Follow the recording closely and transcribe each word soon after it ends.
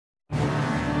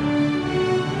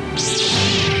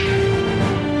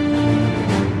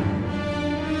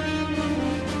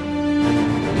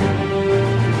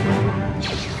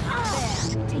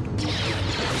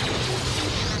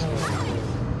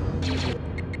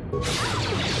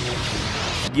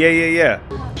Yeah.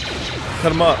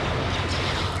 Cut him up.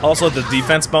 Also, the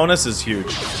defense bonus is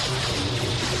huge.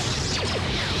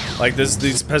 Like this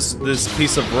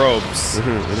piece of robes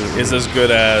is as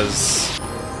good as.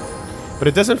 But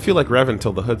it doesn't feel like Rev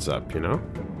until the hood's up, you know?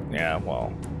 Yeah,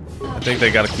 well, I think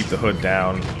they got to keep the hood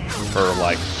down for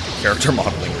like character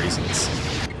modeling reasons.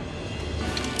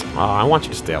 I want you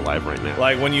to stay alive right now.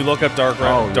 Like when you look up Darth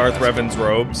Revan's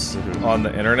robes on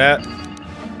the internet,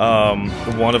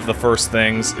 one of the first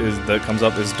things that comes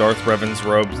up is Darth Revan's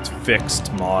robes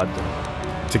fixed mod.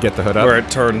 To get the hood up? Where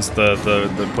it turns puts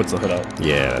the hood up.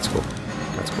 Yeah, that's cool.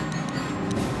 That's cool.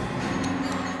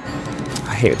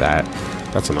 I hate that.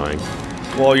 That's annoying.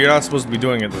 Well, you're not supposed to be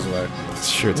doing it this way.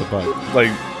 Sure, it's a bug.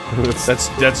 Like,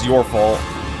 that's your fault.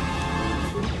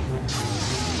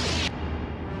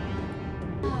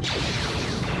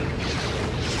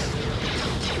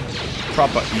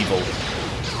 Proper evil.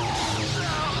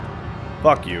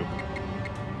 Fuck you.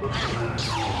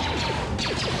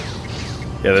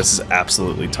 Yeah, this is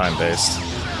absolutely time-based.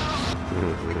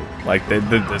 Like, they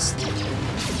did this...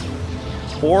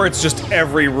 Or it's just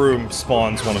every room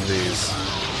spawns one of these.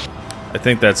 I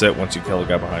think that's it once you kill the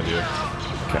guy behind you.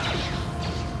 Okay.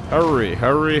 Hurry,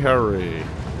 hurry, hurry.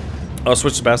 Oh,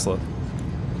 switch to Basilisk.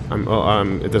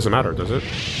 It doesn't matter, does it?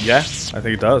 Yeah, I think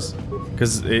it does.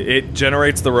 Because it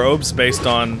generates the robes based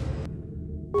on...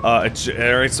 it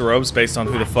generates the robes based on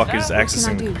who the fuck is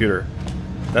accessing the computer.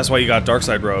 That's why you got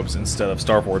Darkside robes instead of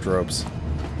Starforge robes.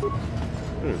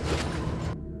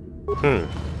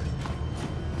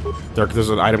 There's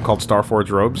an item called Starforge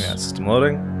robes? Yeah, system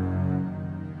loading.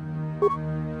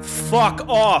 Fuck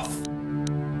off!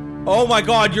 Oh my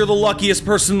god, you're the luckiest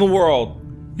person in the world!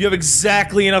 You have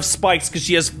exactly enough spikes because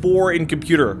she has 4 in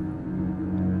computer.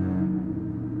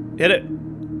 Hit it.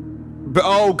 But,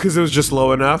 oh, because it was just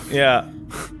low enough? Yeah.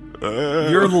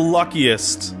 You're the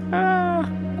luckiest.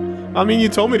 I mean, you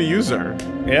told me to use her.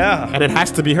 Yeah. And it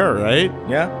has to be her, right?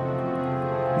 Yeah.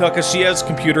 No, because she has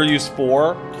computer use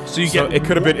 4, so you get. It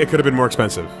could have been more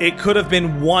expensive. It could have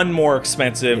been 1 more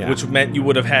expensive, yeah. Which meant you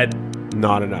would have had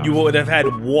not enough. You would have had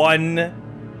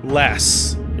 1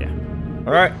 less. Yeah.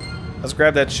 All right, let's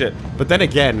grab that shit. But then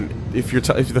again, if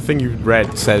the thing you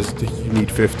read says you need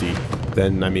 50,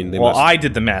 then I mean, well, I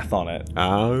did the math on it.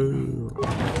 Oh.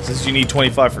 Since you need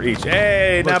 25 for each.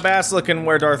 Hey, now Basilisk can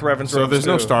wear Darth Revan's robes. So there's too.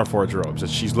 No Starforge robes.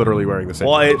 She's literally wearing the same.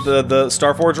 Well, the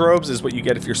Starforge robes is what you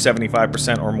get if you're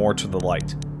 75% or more to the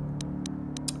light.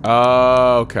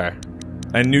 Oh, okay.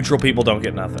 And neutral people don't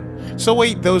get nothing. So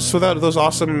wait, those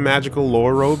awesome magical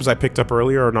lore robes I picked up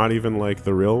earlier are not even like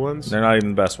the real ones? They're not even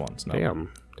the best ones. No.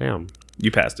 Damn. You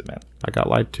passed it, man. I got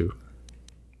lied to.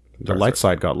 The light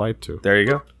side got lied to. There you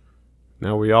go.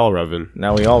 Now we all revin.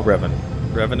 Now we all revin.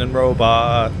 Revin and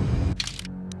robot.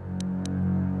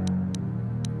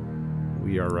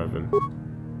 We are revin.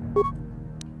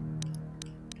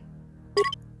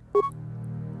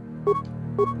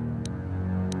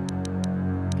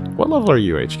 What level are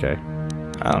you, HK?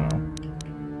 I don't know.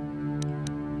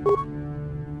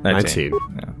 19.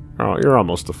 Yeah. Oh, you're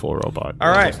almost a full robot.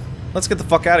 Alright, let's get the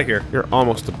fuck out of here. You're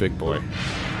almost a big boy.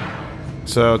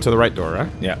 So, to the right door, right?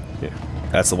 Yeah. Yeah.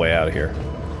 That's the way out of here.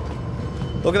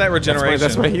 Look at that regeneration.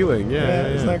 That's my healing, yeah.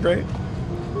 Isn't that great?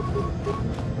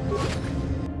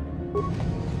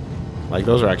 Like,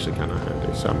 those are actually kind of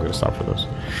handy, so I'm going to stop for those.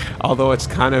 Although it's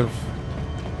kind of...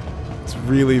 It's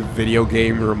really video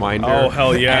game reminder. Oh,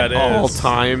 hell yeah, it is. At all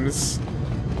times.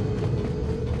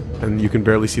 And you can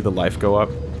barely see the life go up.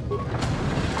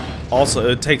 Also,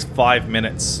 it takes 5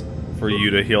 minutes for you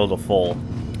to heal to full.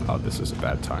 Oh, this is a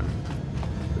bad time.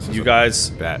 You guys...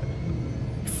 Bad.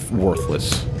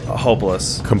 Worthless.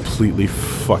 Hopeless. Completely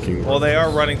fucking worthless. Well, they are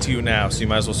running to you now, so you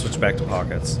might as well switch back to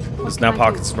Pockets. Because now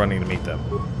Pockets is running to meet them.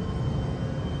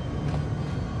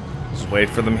 Just wait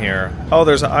for them here. Oh,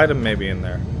 there's an item maybe in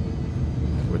there.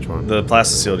 Which one? The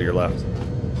plasticine to your left.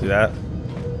 See that?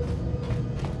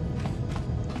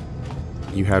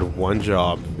 You had one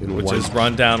job. Which is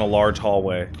run down a large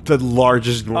hallway. The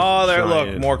largest... Oh, there,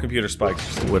 look. More computer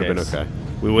spikes. Would have been okay.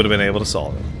 We would have been able to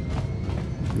solve it.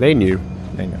 They knew.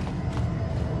 They knew.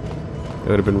 They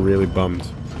would have been really bummed.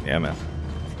 Yeah, man.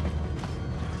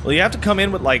 Well, you have to come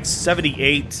in with like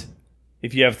 78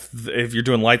 if you're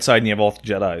doing light side and you have all the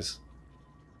Jedis.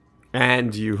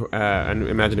 And you and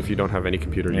imagine if you don't have any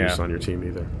computer use on your team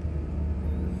either.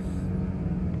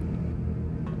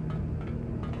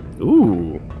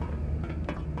 Ooh.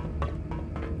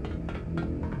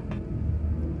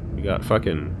 We got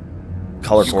fucking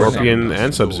Color Scorpion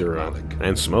and Sub-Zero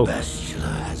and Smoke.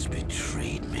 Bastila has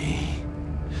betrayed me.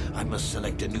 I must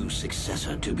select a new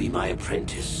successor to be my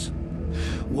apprentice.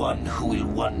 One who will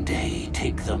one day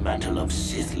take the mantle of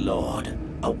Sith Lord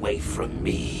away from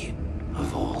me.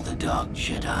 Of all the Dark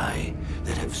Jedi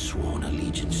that have sworn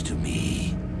allegiance to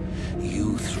me,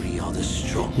 you three are the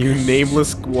strongest. You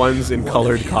nameless ones in One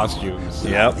colored of you costumes.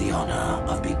 will have the honor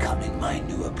of becoming my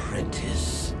new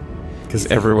apprentice. Because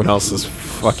everyone else has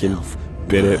fucking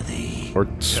bit it or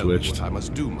Tell me switched. what I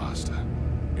must do, Master.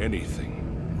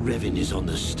 Anything. Revan is on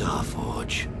the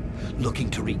Starforge, looking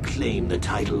to reclaim the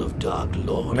title of Dark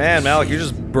Lord. Man, Malik, you're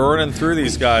just burning through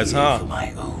these guys, huh? For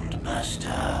my old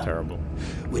master. Terrible.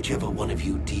 Whichever one of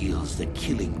you deals the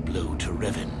killing blow to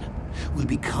Revan will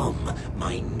become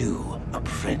my new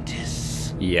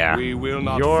apprentice. Yeah. We will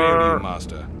not You're, fail you,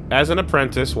 Master. as an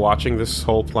apprentice watching this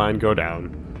whole plan go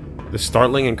down, the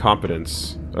startling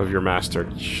incompetence of your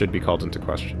master should be called into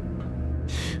question.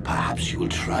 Perhaps you will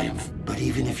triumph, but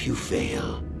even if you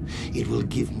fail, it will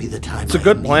give me the time It's a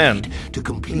good plan. to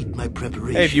complete my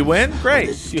preparation. Hey, if you win, great.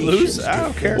 If you lose, I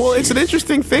don't care. Well, it's an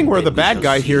interesting thing where the bad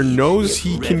guy here knows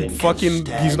he can fucking,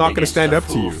 he's not gonna stand up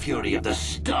to you.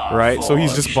 Right? So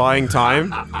he's just buying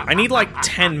time. I need like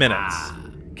 10 minutes.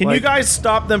 Can you guys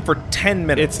stop them for 10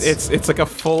 minutes? It's like a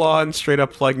full-on,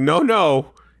 straight-up, like,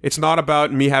 no. It's not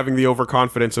about me having the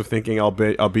overconfidence of thinking I'll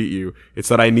beat you. It's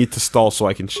that I need to stall so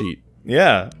I can cheat.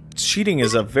 Yeah. Cheating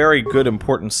is a very good,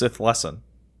 important Sith lesson.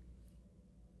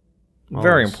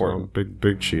 Very important. So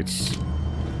big cheats.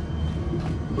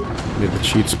 May the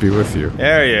cheats be with you.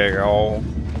 There you go.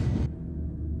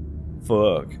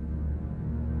 Fuck.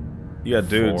 You got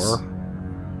dudes. 4.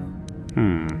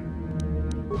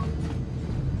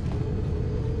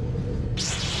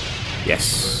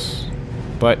 Yes.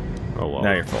 But oh well.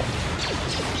 Now you're full.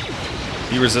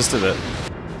 You resisted it.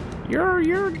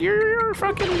 You're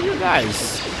fucking you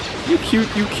guys. You cute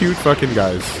fucking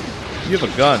guys. You have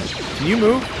a gun. Can you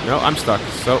move? No, I'm stuck.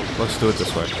 So let's do it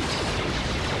this way.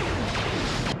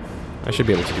 I should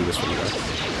be able to do this from there.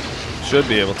 Should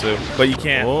be able to, but you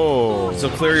can't. Oh. So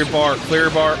clear your bar. Clear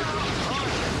your bar.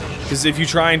 Because if you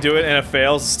try and do it and it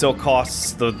fails, it still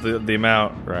costs the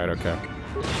amount. Right. Okay.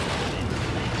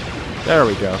 There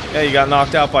we go. Yeah, you got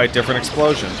knocked out by a different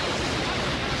explosion.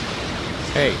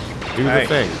 Hey, do the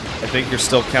thing. I think you're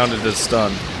still counted as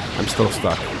stunned. I'm still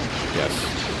stuck. Yes.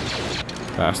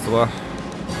 Bastila.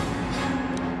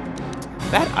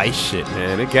 That ice shit,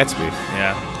 man, it gets me.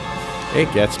 Yeah.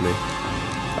 It gets me.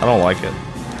 I don't like it.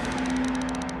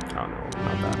 Oh no,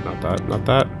 not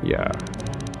that. Yeah.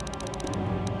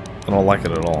 I don't like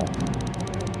it at all.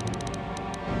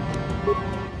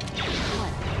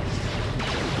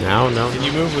 Now, no. Can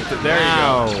you move with the... There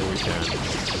Now you go. we can.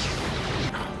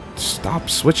 Stop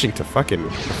switching to fucking the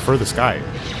furthest guy.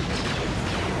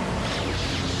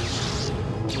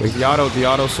 Like the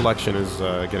auto selection is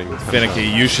getting Finicky,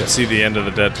 you should see the end of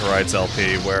the Dead to Rights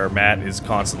LP where Matt is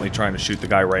constantly trying to shoot the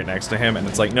guy right next to him, and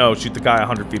it's like, no, shoot the guy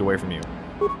 100 feet away from you.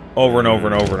 Over and over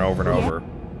and over and over and over.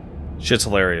 Shit's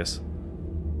hilarious.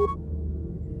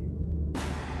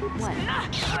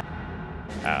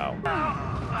 Ow.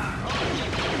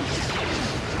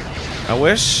 I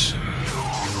wish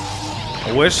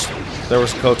there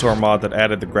was a KOTOR mod that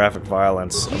added the graphic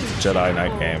violence of the Jedi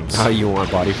Knight games. How you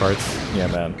want body parts? Yeah,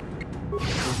 man.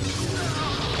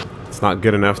 It's not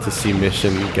good enough to see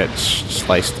Mission get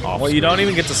sliced off. Well, you don't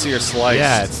even get to see her sliced.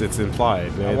 Yeah, it's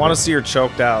implied. I want to see her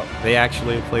choked out. They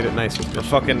actually played it nice with Her Mission.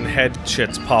 fucking head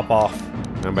shits pop off.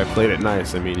 And by played it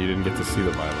nice, I mean you didn't get to see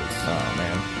the violence. Oh,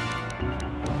 man.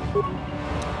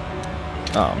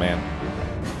 Oh, man.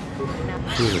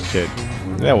 She was a kid.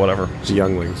 Yeah, whatever. The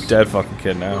younglings. Dead fucking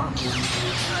kid now.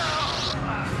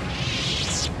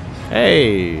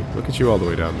 Hey, look at you all the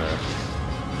way down there.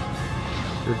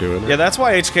 You're doing it. Yeah, that's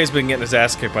why HK's been getting his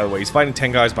ass kicked, by the way. He's fighting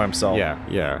 10 guys by himself. Yeah,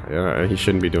 he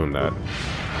shouldn't be doing that.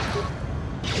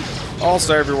 I'll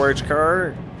save your wage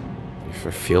card. If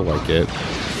I feel like it.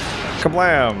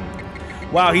 Kablam!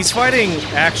 Wow, he's fighting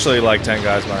actually like 10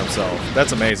 guys by himself.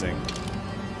 That's amazing.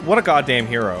 What a goddamn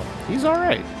hero. He's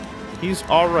alright. He's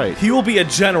alright. He will be a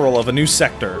general of a new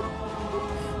sector.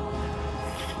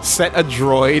 Set a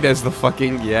droid as the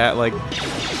fucking, yeah, like,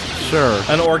 sure.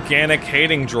 An organic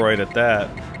hating droid at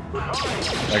that.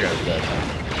 That guy's dead.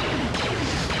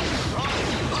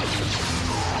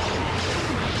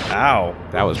 Ow.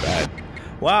 That was bad.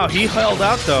 Wow, he held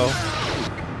out though.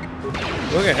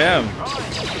 Look at him.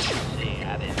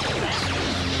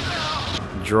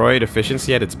 Droid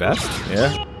efficiency at its best?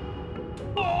 Yeah.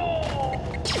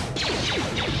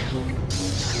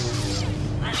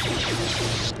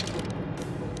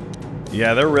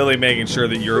 Yeah, they're really making sure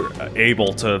that you're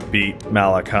able to beat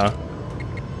Malik, huh?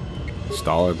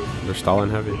 Stalin. They're Stalin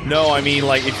heavy. No, I mean,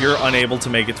 like, if you're unable to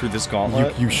make it through this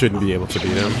gauntlet, You shouldn't be able to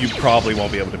beat him. you probably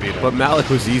won't be able to beat him. But Malik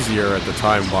was easier at the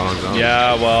time, on his own.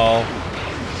 Yeah, well,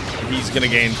 he's gonna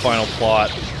gain final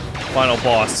boss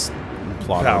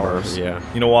Plot powers. armor, yeah.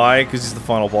 You know why? Because he's the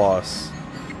final boss.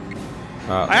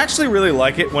 I actually really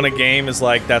like it when a game is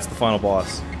like, that's the final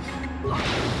boss.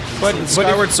 But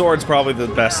Skyward Sword's probably the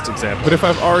best example. But if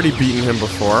I've already beaten him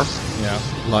before, Yeah.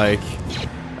 like,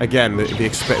 again,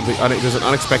 there's an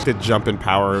unexpected jump in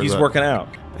power. He's working out.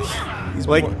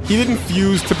 He didn't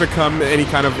fuse to become any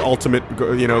kind of ultimate,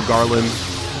 Garland.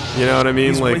 You know what I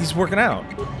mean? He's working out.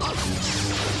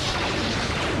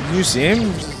 You see him?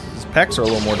 His pecs are a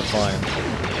little more defined.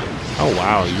 Oh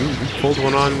wow, you pulled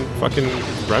one on fucking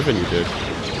Revan, you did.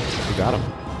 You got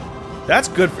him. That's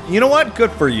good for— you know what?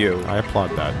 Good for you. I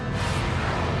applaud that.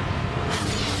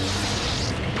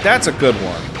 That's a good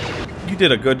one. You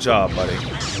did a good job, buddy.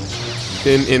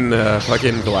 In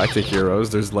fucking Galactic Heroes,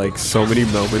 there's like so many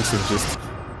moments of just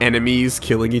enemies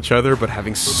killing each other, but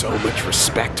having so much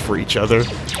respect for each other.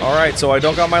 Alright, so I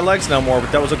don't got my legs no more,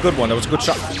 but that was a good one. That was a good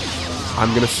shot.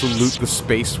 I'm gonna salute the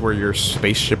space where your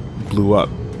spaceship blew up,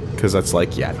 because that's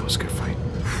like, yeah, that was a good fight.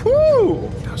 Woo!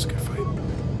 That was a good fight.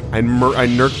 I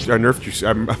nerfed you. I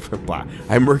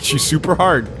murked you super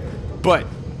hard, but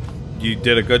You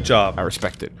did a good job. I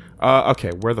respect it.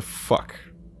 Okay, where the fuck?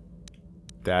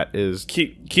 That is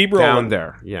Keep rolling. down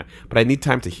there. Yeah, but I need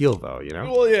time to heal, though. You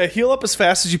know. Well, yeah, heal up as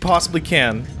fast as you possibly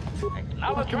can.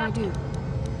 What can I do?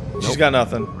 She's got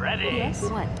nothing. Yes.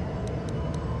 What?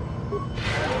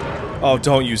 Oh,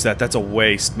 don't use that. That's a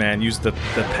waste, man. Use the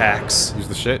packs. Use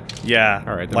the shit. Yeah.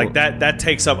 All right, then like we'll- that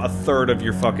takes up a third of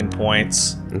your fucking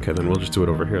points. Okay, then we'll just do it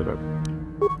over here then.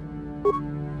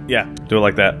 Yeah, do it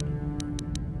like that.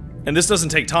 And this doesn't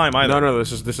take time either. No,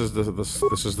 this is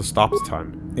the stop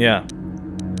time. Yeah.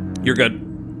 You're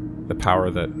good. The power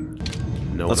that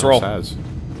no Let's one else roll. has.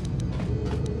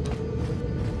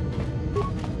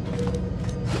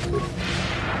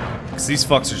 Because these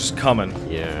fucks are just coming.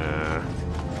 Yeah.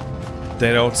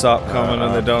 They don't stop coming,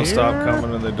 and they don't stop here?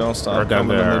 coming, and they don't Or stop down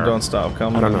coming, and there? they don't stop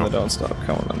coming, I don't and know. they don't stop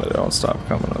coming, and they don't stop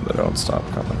coming, and they don't stop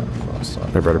coming, and they don't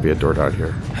stop. There better be a door down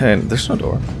here. Hey, there's no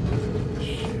door.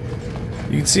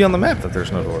 You can see on the map that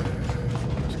there's no door.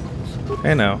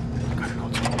 Hey, now.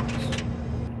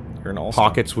 You're an all-star.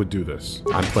 Pockets would do this.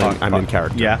 I'm in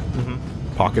character. Yeah.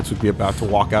 Pockets would be about to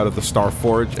walk out of the Star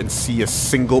Forge and see a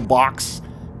single box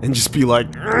and just be like,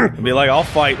 "Ugh." And be like, I'll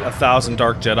fight 1,000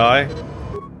 Dark Jedi.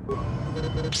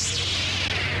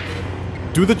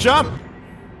 Do the jump.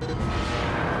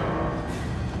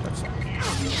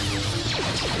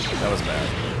 That was bad.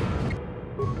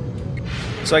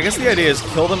 So I guess the idea is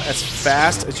kill them as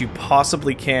fast as you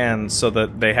possibly can so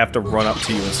that they have to run up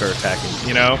to you and start attacking,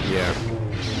 you know? Yeah.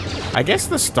 I guess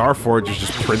the Star Forge is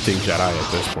just printing Jedi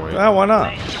at this point. Why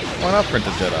not? Why not print a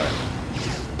Jedi?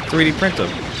 3D print them.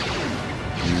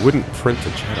 You wouldn't print a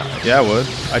Jedi. Yeah, I would.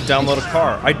 I'd download a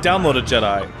car. I'd download a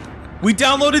Jedi. We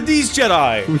downloaded these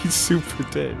Jedi! We super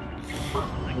did.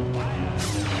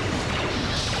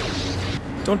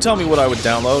 Don't tell me what I would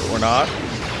download or not.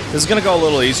 This is gonna go a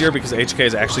little easier because HK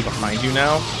is actually behind you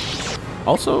now.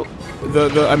 Also,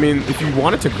 I mean, if you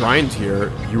wanted to grind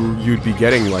here, you'd be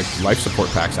getting like life support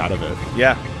packs out of it.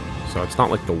 Yeah. So it's not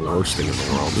like the worst thing in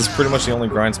the world. This is pretty much the only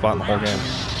grind spot in the whole game.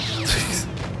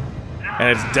 And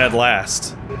it's dead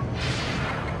last.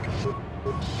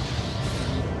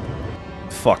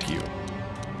 Fuck you.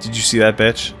 Did you see that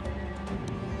bitch?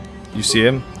 You see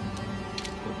him?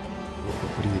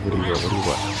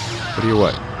 What do you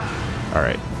what? All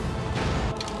right.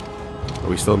 Are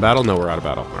we still in battle? No, we're out of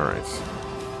battle. All right.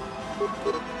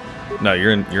 No,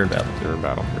 you're in battle. You're in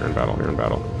battle. You're in battle. You're in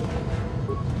battle.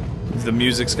 The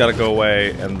music's gotta go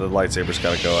away and the lightsaber's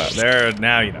gotta go out. There,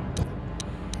 now you know.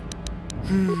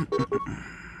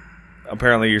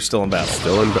 Apparently you're still in battle.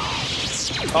 Still in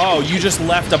battle. Oh, you just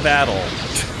left a battle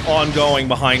ongoing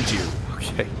behind you.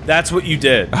 Okay. That's what you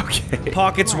did. Okay.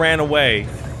 Pockets ran away.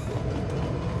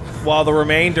 While the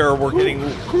remainder were getting...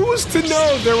 Who's to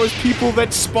know there was people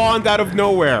that spawned out of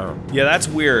nowhere? Yeah, that's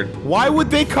weird. Why would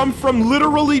they come from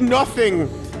literally nothing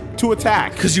to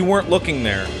attack? Because you weren't looking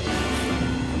there.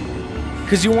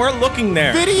 Because you weren't looking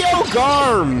there. Video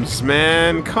Garms,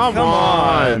 man. Come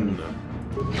on.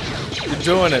 You're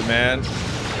doing it, man.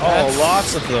 Oh,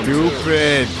 lots of them. too.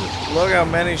 Stupid. Look how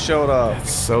many showed up.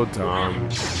 It's so dumb.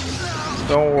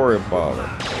 Don't worry about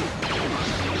it.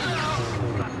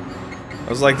 I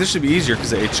was like, this should be easier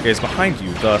because the HK is behind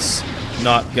you, thus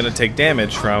not gonna take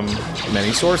damage from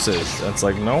many sources. And it's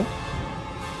like, no.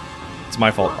 It's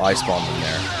my fault. I spawned in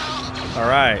there.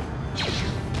 Alright.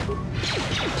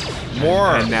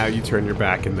 More. And now you turn your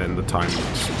back, and then the time.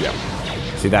 Yeah.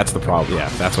 See, that's the problem. Yeah,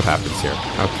 that's what happens here.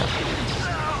 Okay.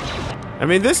 I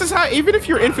mean, this is how, even if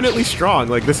you're infinitely strong,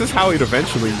 like, this is how it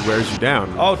eventually wears you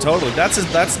down. Oh, totally. That's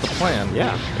the plan.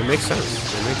 Yeah, it makes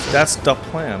sense. It makes sense. That's the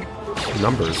plan.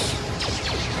 Numbers.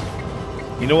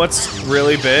 You know what's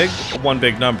really big? One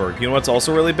big number. You know what's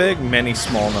also really big? Many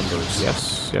small numbers.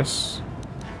 Yes, yes.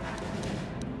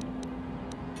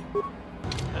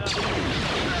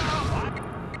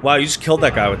 Wow, you just killed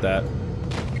that guy with that.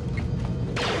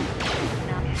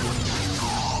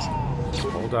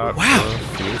 Hold out Wow.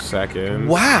 for a few seconds.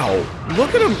 Wow!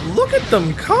 Look at him! Look at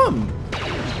them come!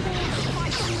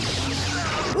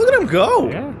 Look at him go!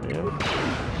 Yeah,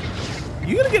 yeah.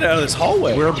 You gotta get out of this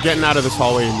hallway. We're getting out of this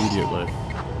hallway immediately.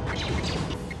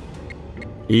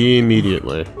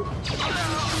 Immediately.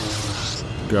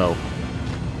 Go.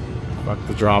 Fuck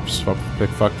the drops, fuck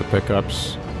the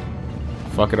pickups.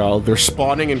 Fuck it all. They're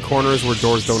spawning in corners where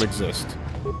doors don't exist.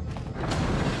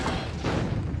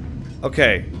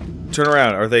 Okay, turn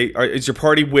around. Is your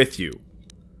party with you?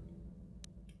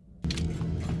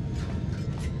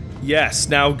 Yes.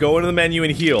 Now go into the menu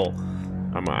and heal.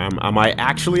 Am I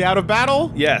actually out of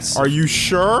battle? Yes. Are you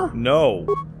sure? No.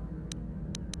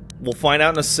 We'll find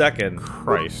out in a second.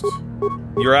 Christ.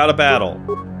 You're out of battle.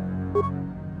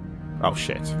 Oh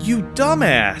shit. You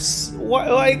dumbass! Why?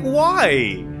 Like,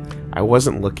 why? I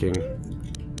wasn't looking.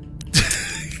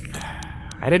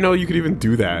 I didn't know you could even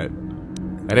do that.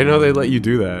 I didn't know they let you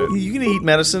do that. You can eat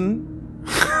medicine.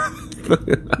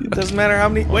 It doesn't matter how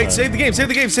many. Wait, save the game! Save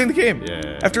the game! Save the game!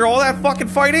 Yeah. After all that fucking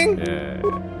fighting? Yeah.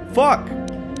 Fuck.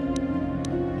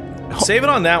 Save it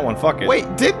on that one. Fuck it. Wait,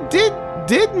 did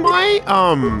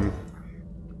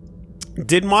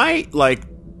my like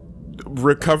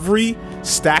recovery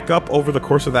stack up over the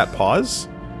course of that pause?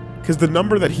 Because the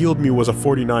number that healed me was a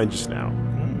 49 just now.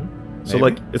 So Maybe.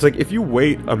 like, it's like if you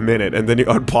wait a minute and then you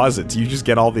unpause it, do you just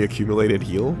get all the accumulated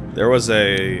heal? There was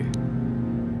a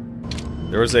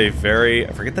very,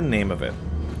 I forget the name of it,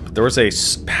 but there was a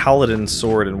paladin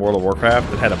sword in World of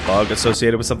Warcraft that had a bug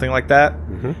associated with something like that,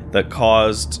 that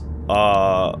caused,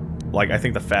 like, I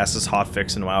think the fastest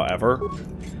hotfix in WoW ever.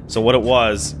 So what it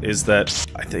was is that,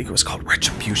 I think it was called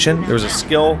Retribution. There was a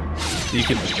skill that you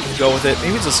could go with it.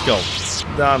 Maybe it's a skill.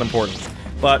 Not important.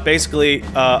 But basically,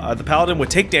 the paladin would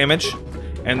take damage,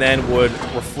 and then would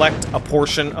reflect a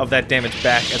portion of that damage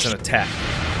back as an attack,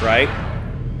 right?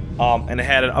 And it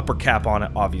had an upper cap on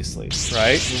it, obviously,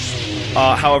 right?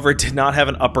 However, it did not have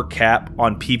an upper cap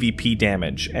on PvP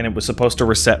damage, and it was supposed to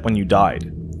reset when you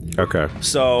died. Okay.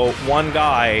 So, one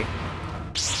guy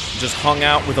just hung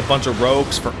out with a bunch of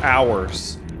rogues for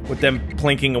hours, with them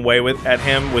plinking away at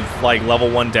him with, like,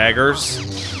 level 1 daggers,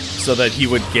 so that he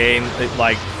would gain,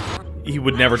 like, he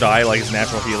would never die, like, his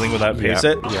natural healing without pace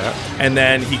it. Yeah. And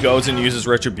then he goes and uses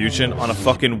Retribution on a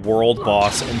fucking world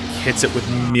boss and hits it with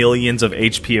millions of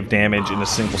HP of damage in a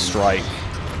single strike.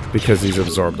 Because he's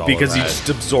absorbed all Because of he that. just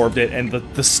absorbed it, and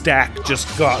the stack just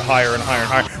got higher and higher and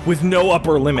higher, with no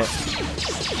upper limit.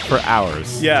 For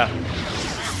hours. Yeah.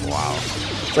 Wow.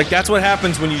 It's like, that's what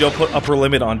happens when you don't put upper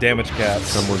limit on damage caps.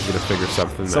 Someone's gonna figure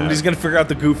something out. Somebody's gonna figure out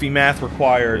the goofy math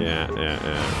required Yeah.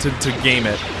 to game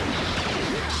it.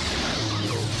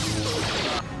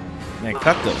 Man,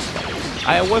 cut those.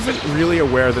 I wasn't really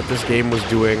aware that this game was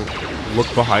doing look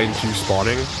behind you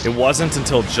spawning. It wasn't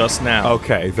until just now.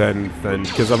 Okay, then,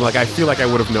 because I'm like, I feel like I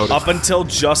would have noticed. Up until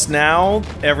just now,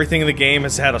 everything in the game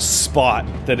has had a spot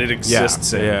that it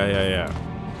exists in. Yeah.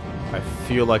 I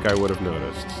feel like I would have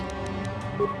noticed.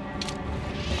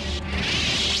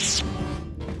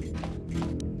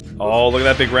 Oh, look at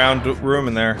that big round room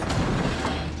in there.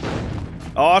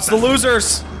 Oh, it's the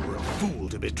losers! You were a fool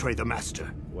to betray the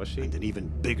Master. Was she? And an even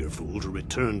bigger fool to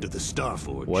return to the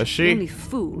Starforge. Was The only she?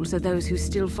 fools are those who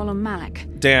still follow Malak.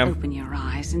 Damn. Open your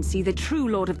eyes and see the true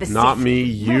Lord of the Sith. Not me,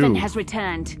 you. Heaven has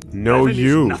returned. No, Heaven is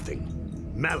you. nothing.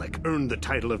 Malak earned the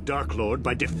title of Dark Lord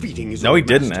by defeating his No, own he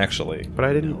didn't, master. actually. But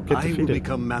I didn't get I will defeated.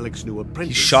 become Malak's new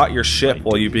apprentice. He shot your ship by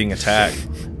while you doing being the attacked.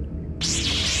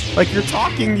 same. Like,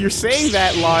 you're saying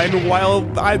that line while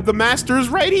the Master's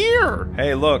right here.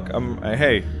 Hey, look,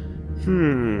 hey.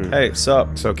 Hey,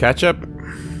 sup? So ketchup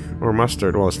or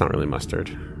mustard? Well, it's not really mustard.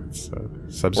 It's Or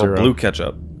Sub-Zero. blue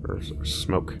ketchup. or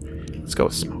smoke. Let's go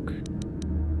with smoke.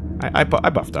 I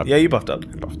buffed up. Yeah, you buffed up. I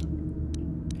buffed up.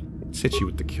 Let's hit you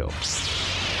with the kill.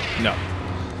 No.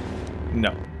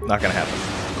 No, not gonna happen.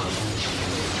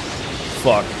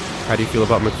 Fuck. How do you feel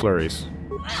about McFlurries?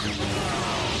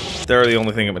 They're the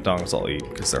only thing at McDonald's I'll eat,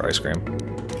 because they're ice cream.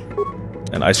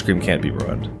 And ice cream can't be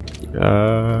ruined.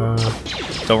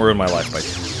 Don't ruin my life by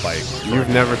You've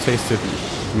never tasted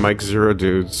Mike Zero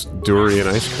Dude's durian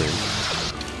ice cream.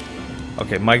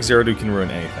 Okay, Mike Zero Dude can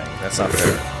ruin anything. That's not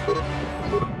fair.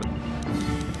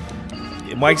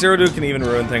 Mike Zero Dude can even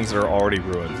ruin things that are already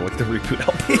ruined, like the reboot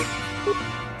LP.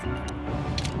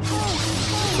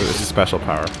 So this is special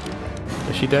power.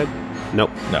 Is she dead? Nope.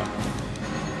 No.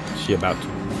 Is she about to?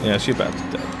 Yeah, she's about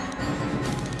to die.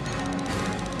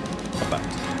 About.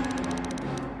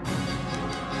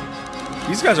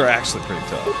 These guys are actually pretty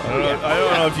tough. I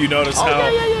don't know if you noticed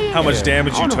how much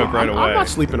damage you took right away. I'm not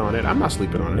sleeping on it. I'm not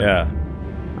sleeping on it. Yeah.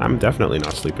 I'm definitely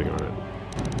not sleeping on it.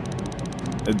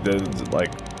 It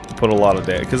like, put a lot of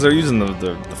damage. Because they're using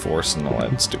the force and all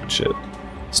that stupid shit.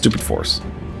 Stupid force.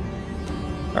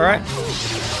 Alright.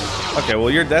 Okay, well,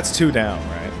 that's 2 down,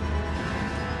 right?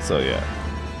 So, yeah.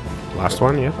 Last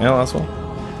one, yeah? Yeah, last one.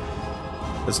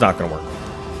 It's not gonna work.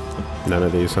 None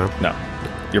of these, huh? No.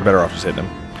 You're better off just hitting him.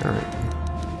 Alright.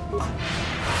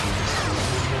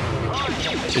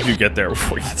 If you get there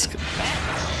before he gets...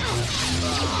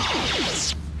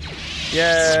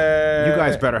 Yay! You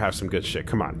guys better have some good shit.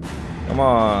 Come on. Come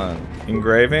on.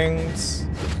 Engravings.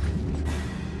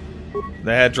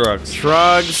 They had drugs.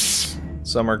 Drugs!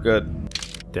 Some are good.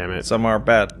 Damn it. Some are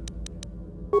bad.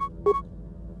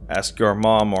 Ask your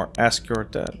mom or ask your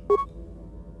dad.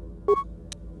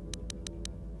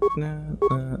 Nah,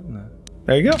 nah, nah.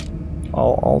 There you go.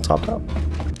 All topped up.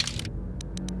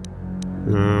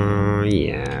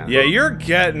 Yeah. Yeah, you're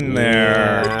getting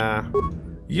there. Yeah.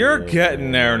 You're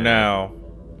getting there now.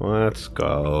 Let's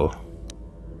go.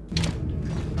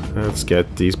 Let's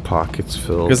get these pockets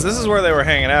filled. Because this is where they were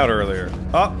hanging out earlier.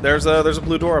 Oh, there's a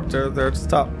blue door up there. There at the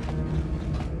top.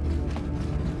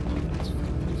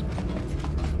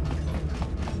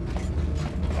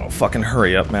 Oh, fucking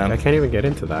hurry up, man. I can't even get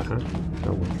into that, huh?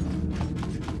 Oh, well.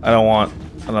 I don't want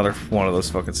another one of those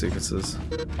fucking sequences.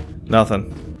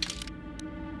 Nothing.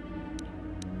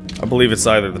 I believe it's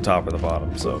either the top or the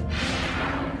bottom, so...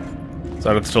 It's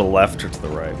either to the left or to the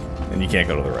right. And you can't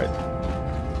go to the right.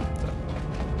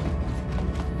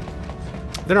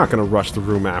 They're not gonna rush the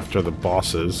room after the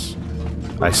bosses.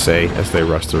 I say, as they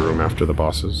rush the room after the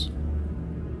bosses.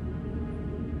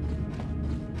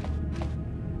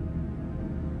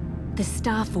 The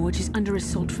Starforge is under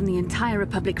assault from the entire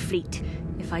Republic fleet.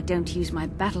 If I don't use my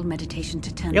battle meditation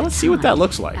to turn Yeah, let's see what that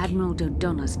looks like. Admiral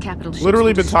Dodona's capital ships Literally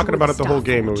will been talking destroy about it the whole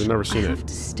game, and Starforge. we've never seen I it. have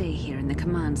to stay here in the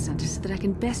command center so that I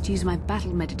can best use my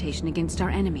battle meditation against our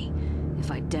enemy. If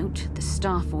I don't, the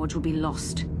Starforge will be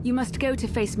lost. You must go to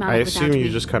face Malak I without assume you me.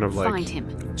 just kind of like... Find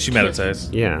him. She meditates.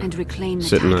 Yeah. And reclaim the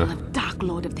Sit in title a- of Dark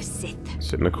Lord of the Sith.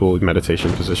 Sit in a cool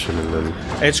meditation position, and then...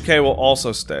 HK will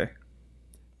also stay.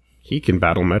 He can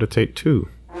battle meditate, too.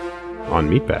 On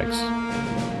meatbags.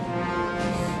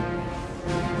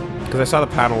 Because I saw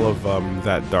the panel of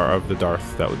the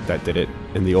Darth that did it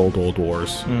in the old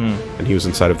wars, and he was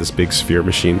inside of this big sphere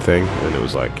machine thing, and it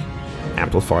was like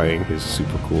amplifying his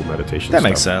super cool meditation. That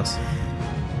makes sense.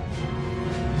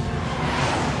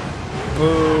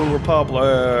 Boo,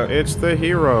 Republic! It's the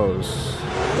heroes.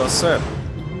 That's it.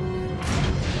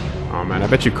 Oh man, I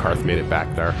bet you Karth made it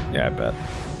back there. Yeah, I bet.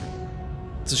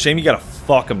 It's a shame you gotta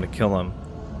fuck him to kill him.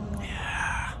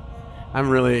 I'm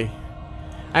really...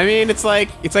 I mean, it's like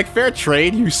fair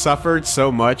trade. You suffered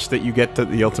so much that you get to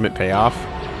the ultimate payoff.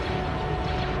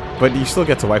 But you still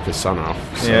get to wipe his son off.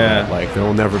 So, Yeah. like, there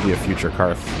will never be a future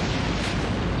Karth.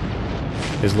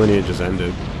 His lineage is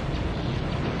ended.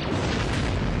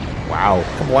 Wow.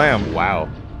 Kablam. Wow.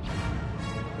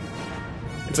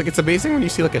 It's like, it's amazing when you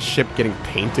see, like, a ship getting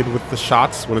painted with the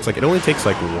shots, when it's like, it only takes,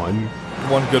 like, one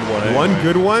good one. Anyway. one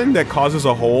good one that causes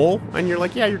a hole, and you're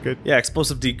like, yeah, you're good. Yeah,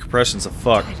 explosive decompression's a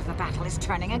fuck. The tide of the battle is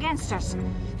turning against us.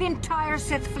 The entire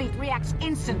Sith fleet reacts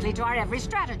instantly to our every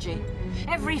strategy.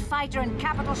 Every fighter and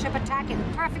capital ship attack in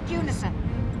perfect unison.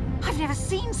 I've never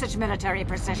seen such military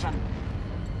precision.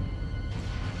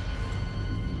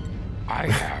 I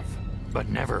have, but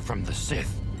never from the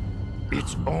Sith.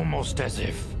 It's almost as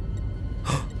if...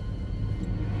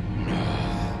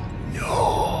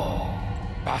 No.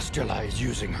 Bastila is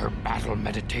using her battle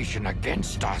meditation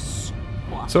against us.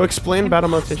 So explain battle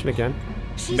meditation again.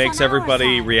 She's Makes on our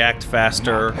everybody side. react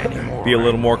faster, Anymore. be a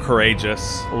little more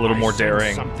courageous, a little I more sense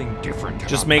daring. Something different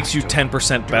Just about makes you Bastila 10%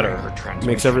 during better. her transmission.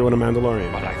 Makes everyone a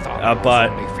Mandalorian. But I thought I was But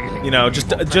only feeling you know,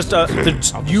 the just evil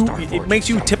presence it of the makes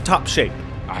you Starforge tip-top shape,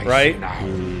 I right? see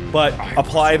now. But I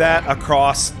apply was that wrong.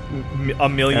 across a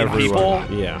million Everyone.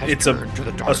 people, Yeah. it's a Turned to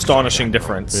the dark astonishing side,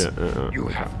 difference. You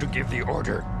have to give the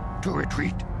order to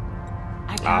retreat.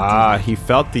 I can't Ah, do he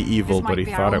felt the evil, this. This but he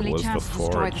might be thought our it only was the chance to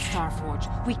destroy the Forge.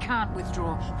 Starforge. We can't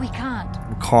withdraw. We can't.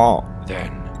 Calm.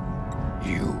 Then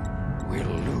you will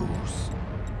lose.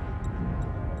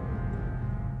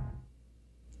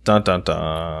 Dun dun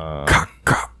dun.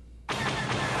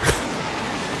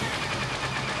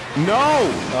 No!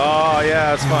 Oh,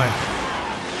 yeah, it's fine.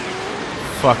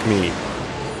 Fuck me.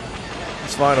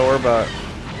 It's fine, don't worry about it.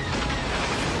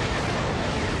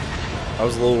 I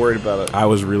was a little worried about it. I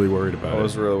was really worried about it. I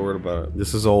was really worried about it.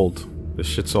 This is old. This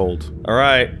shit's old.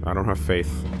 Alright. I don't have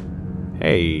faith.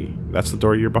 Hey, that's the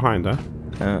door you're behind, huh?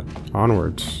 Yeah.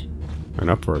 Onwards. And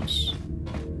upwards.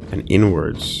 And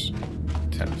inwards.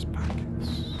 Tennis pockets.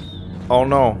 Oh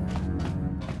no.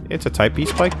 It's a Type E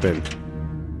spike bin.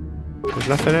 There's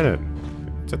nothing in it.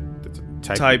 It's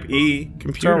a Type E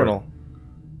computer. terminal.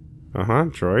 Uh-huh,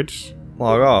 droids.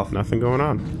 Log off. Nothing going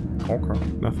on. Okay.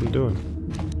 Nothing doing.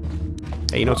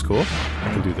 Hey, you know what's cool?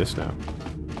 I can do this now.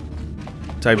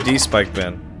 Type D spike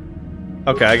bin.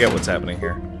 Okay, I get what's happening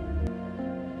here.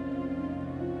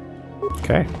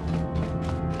 Okay.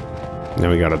 Now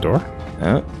we got a door.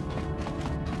 Yeah.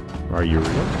 Are you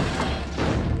real?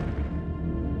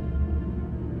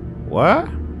 What?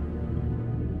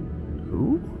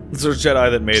 Who? It's a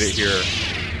Jedi that made it here.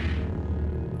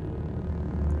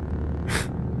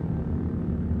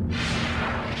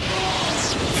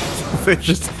 They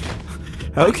just...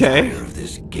 Okay. I'm tired of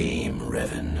this game,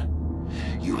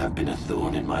 Revan. You have been a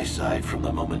thorn in my side from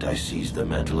the moment I seized the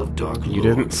mantle of Dark Lord. You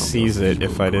didn't from seize your it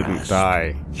if feeble I didn't grasp.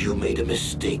 die. You made a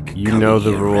mistake. You know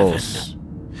the coming here, rules. Revan.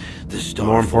 The Star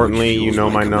More importantly, Forge you know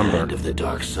fuels my command number. Of the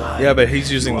dark side. Yeah, but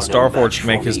he's using You the are Star no Forge match to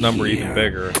make for his me number here. even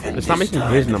bigger. And It's not this making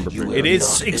his time, number you bigger. will It is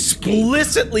not escape.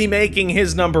 explicitly making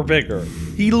his number bigger.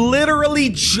 He literally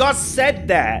just said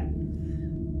that.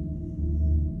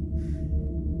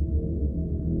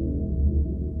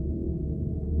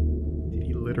 Did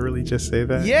he literally just say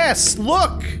that? Yes,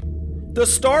 look! The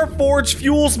Star Forge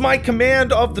fuels my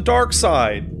command of the dark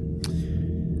side.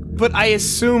 But I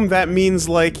assume that means,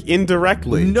 like,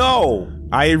 indirectly. No!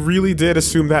 I really did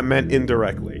assume that meant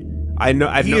indirectly. I know.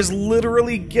 He is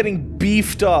literally getting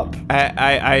beefed up.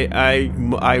 I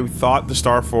thought the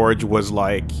Star Forge was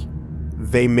like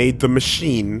they made the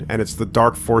machine, and it's the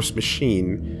Dark Force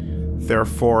machine.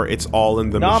 Therefore, it's all in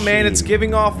the machine. Nah, man, it's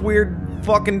giving off weird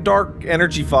fucking dark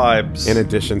energy vibes. In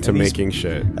addition to And he's- making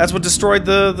shit. That's what destroyed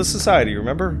the society,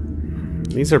 remember?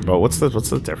 These are both. What's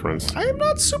the difference? I am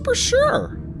not super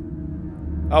sure.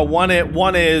 Oh, one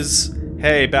is,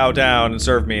 hey, bow down and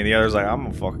serve me, and the other's like, I'm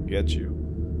gonna fucking get you.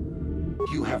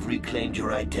 You have reclaimed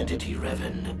your identity,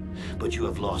 Revan, but you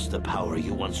have lost the power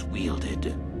you once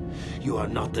wielded. You are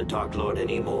not the Dark Lord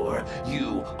anymore.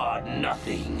 You are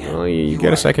nothing. Well, you get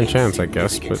a are second an chance, I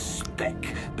guess, insignificant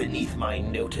speck beneath my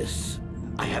notice.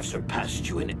 I have surpassed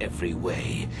you in every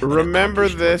way. and Remember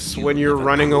accomplished this what when you you're never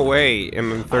running could. away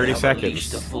in I 30 have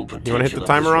unleashed the seconds. full You want to hit potential the of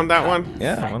timer this on that one?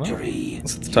 Yeah, why not? factory.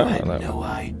 Let's hit the You timer have on that no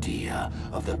idea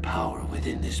of the power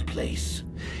within this place.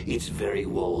 Its very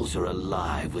walls are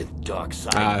alive with dark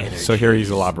side So here he's energies.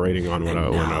 elaborating on what And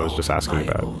I was now, just asking my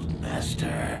about. old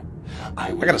master,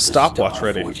 I got a stopwatch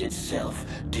ready. Forge itself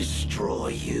destroy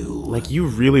you. Like, you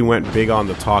really went big on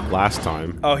the talk last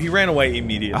time. Oh, he ran away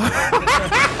immediately.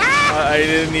 I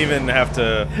didn't even have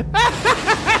to...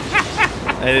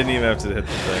 I didn't even have to hit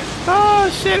the thing. Oh,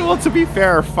 shit. Well, to be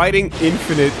fair, fighting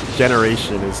infinite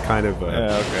generation is kind of a...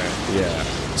 Yeah, okay. Yeah.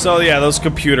 So, yeah, those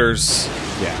computers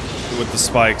Yeah. with the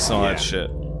spikes and all Yeah. that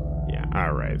shit. Yeah.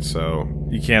 Alright, so...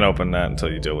 You can't open that until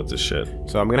you deal with this shit.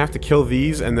 So I'm gonna have to kill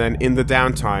these, and then in the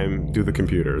downtime, do the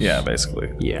computers. Yeah,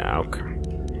 basically. Yeah, okay.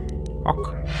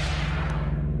 Okay.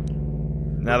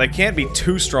 Now, they can't be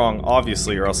too strong,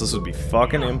 obviously, or else this would be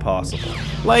fucking impossible.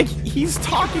 Like, he's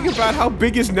talking about how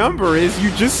big his number is, you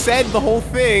just said the whole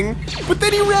thing, but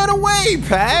then he ran away,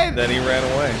 Pat! Then he ran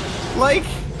away. Like,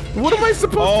 what am I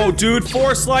supposed Oh, to... dude,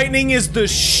 Force Lightning is the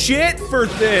shit for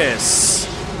this!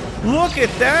 Look at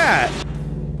that!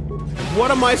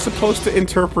 What am I supposed to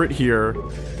interpret here?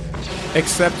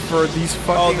 Except for these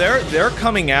Oh, fucking... they're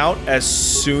coming out as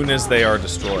soon as they are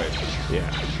destroyed. Yeah.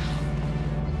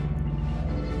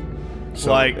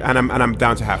 So, Like- and I'm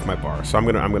down to half my bar, so I'm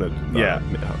gonna Yeah.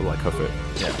 like hoof it.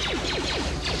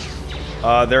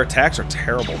 Their attacks are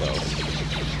terrible, though.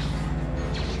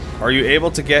 Are you able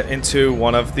to get into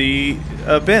one of the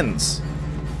bins?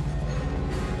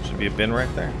 Should be a bin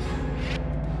right there.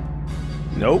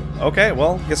 Nope. Okay,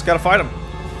 well, guess gotta fight him.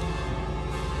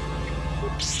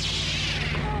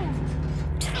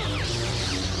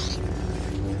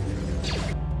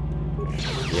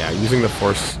 Yeah, using the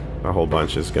force a whole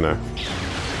bunch is gonna...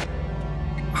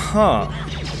 Huh.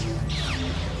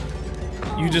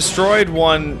 You destroyed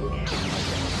one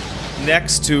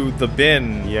next to the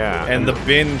bin. Yeah, And the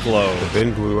bin glowed. The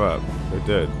bin blew up. It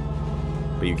did.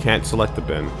 But you can't select the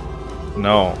bin.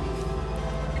 No.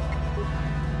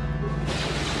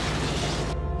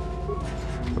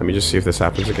 Let me just see if this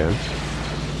happens again.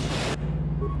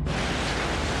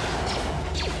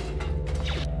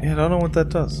 Yeah, I don't know what that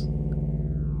does.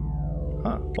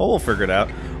 Huh. Well, we'll figure it out.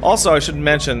 Also, I should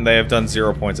mention they have done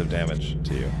 0 points of damage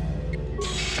to you.